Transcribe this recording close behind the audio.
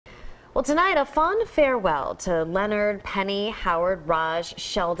Well, tonight, a fond farewell to Leonard, Penny, Howard, Raj,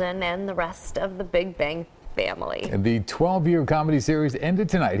 Sheldon, and the rest of the Big Bang family. And the 12-year comedy series ended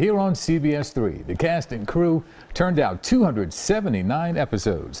tonight here on CBS 3. The cast and crew turned out 279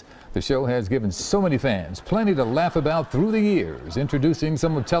 episodes. The show has given so many fans plenty to laugh about through the years, introducing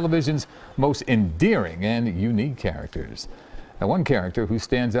some of television's most endearing and unique characters. Now, one character who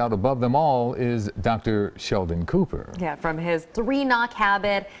stands out above them all is Dr. Sheldon Cooper. Yeah, from his three-knock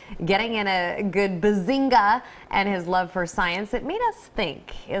habit, getting in a good bazinga, and his love for science, it made us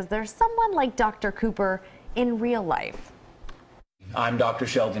think, is there someone like Dr. Cooper in real life? I'm Dr.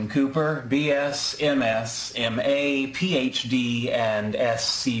 Sheldon Cooper, BS, MS, MA, PhD, and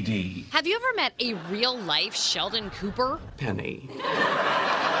SCD. Have you ever met a real-life Sheldon Cooper? Penny.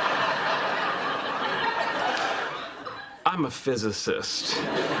 I'm a physicist.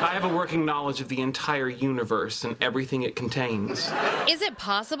 I have a working knowledge of the entire universe and everything it contains. Is it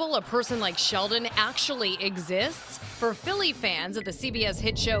possible a person like Sheldon actually exists? For Philly fans of the CBS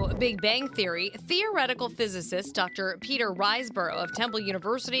hit show Big Bang Theory, theoretical physicist Dr. Peter Riseborough of Temple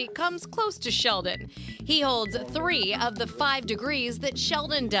University comes close to Sheldon. He holds 3 of the 5 degrees that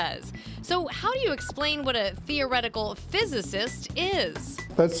Sheldon does. So how do you explain what a theoretical physicist is?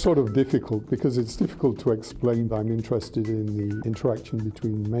 That's sort of difficult because it's difficult to explain. I'm interested in the interaction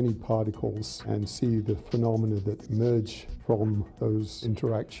between many particles and see the phenomena that emerge from those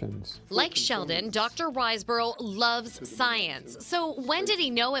interactions. Like Sheldon, Dr. Riseborough loves science. So when did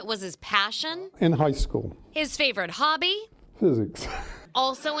he know it was his passion? In high school. His favorite hobby? Physics.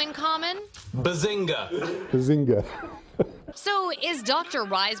 Also in common? Bazinga! Bazinga. So is Dr.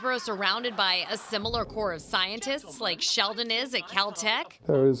 Riseborough surrounded by a similar core of scientists like Sheldon is at Caltech?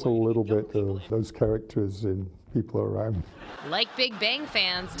 There is a little bit of those characters in people around. Like Big Bang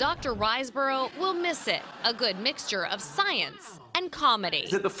fans, Dr. Riseborough will miss it. A good mixture of science and comedy.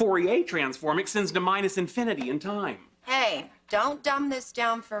 That the Fourier transform extends to minus infinity in time. Hey, don't dumb this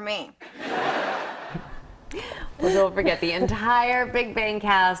down for me. Well, don't forget, the entire Big Bang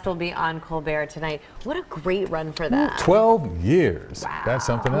cast will be on Colbert tonight. What a great run for them. 12 years. Wow. That's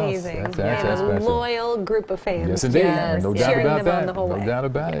something else. Amazing. That's and a special. loyal group of fans. Yes, indeed. Yes. No doubt Cheering about them on that. the whole No way. doubt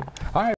about it. All right.